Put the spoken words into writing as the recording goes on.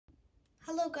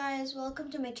Hello guys,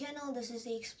 welcome to my channel. This is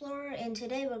the Explorer and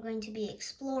today we're going to be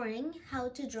exploring how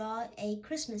to draw a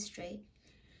Christmas tree.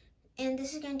 And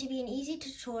this is going to be an easy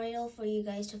tutorial for you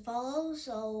guys to follow,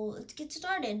 so let's get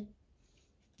started.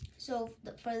 So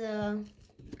for the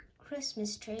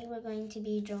Christmas tree, we're going to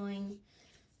be drawing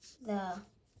the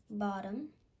bottom.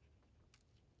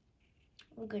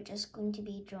 We're just going to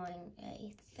be drawing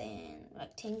a thin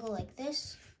rectangle like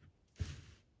this.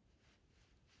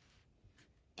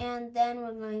 And then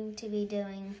we're going to be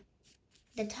doing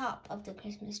the top of the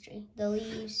Christmas tree, the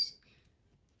leaves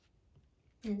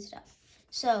and stuff.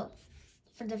 So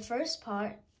for the first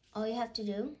part, all you have to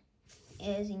do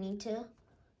is you need to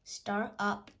start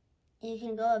up. You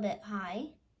can go a bit high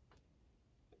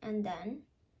and then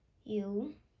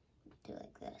you do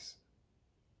like this.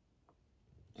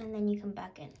 And then you come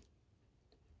back in.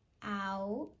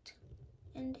 Out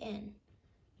and in.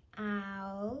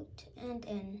 Out and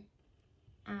in.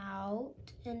 Out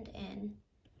and in.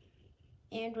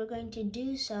 And we're going to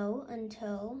do so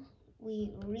until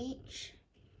we reach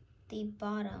the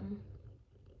bottom.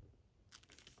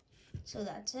 So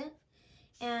that's it.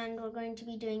 And we're going to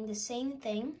be doing the same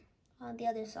thing on the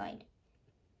other side.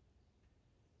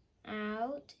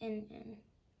 Out and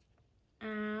in.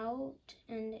 Out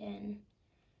and in.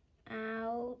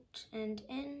 Out and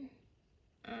in.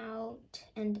 Out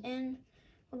and in.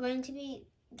 We're going to be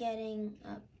getting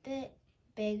a bit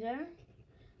bigger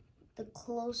the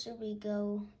closer we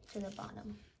go to the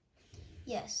bottom.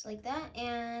 Yes, like that.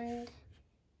 And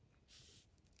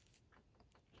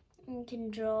you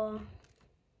can draw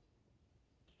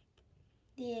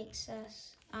the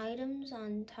excess items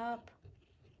on top.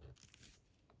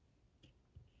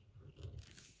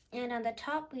 And on the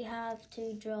top we have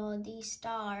to draw the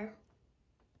star.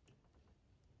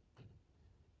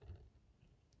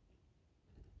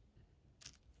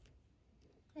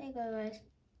 There you go, guys.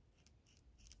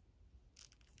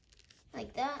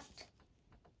 Like that.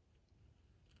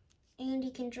 And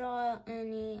you can draw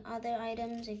any other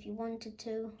items if you wanted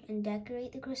to and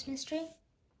decorate the Christmas tree.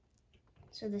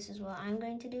 So this is what I'm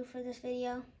going to do for this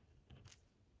video.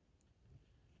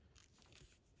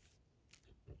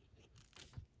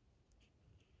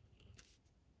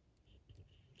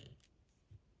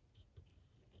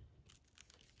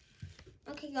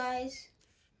 Okay guys,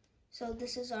 so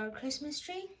this is our Christmas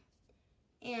tree.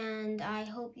 And I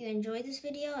hope you enjoyed this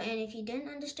video, and if you didn't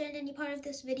understand any part of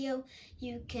this video,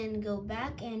 you can go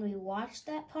back and rewatch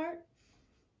that part.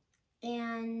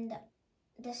 And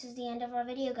this is the end of our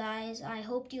video, guys. I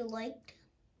hope you liked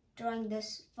drawing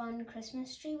this fun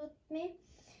Christmas tree with me,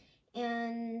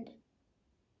 and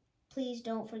please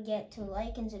don't forget to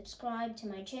like and subscribe to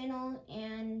my channel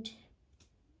and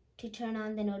to turn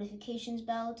on the notifications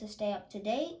bell to stay up to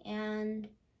date. And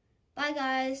bye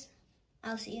guys,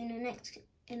 I'll see you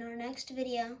in our next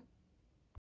video.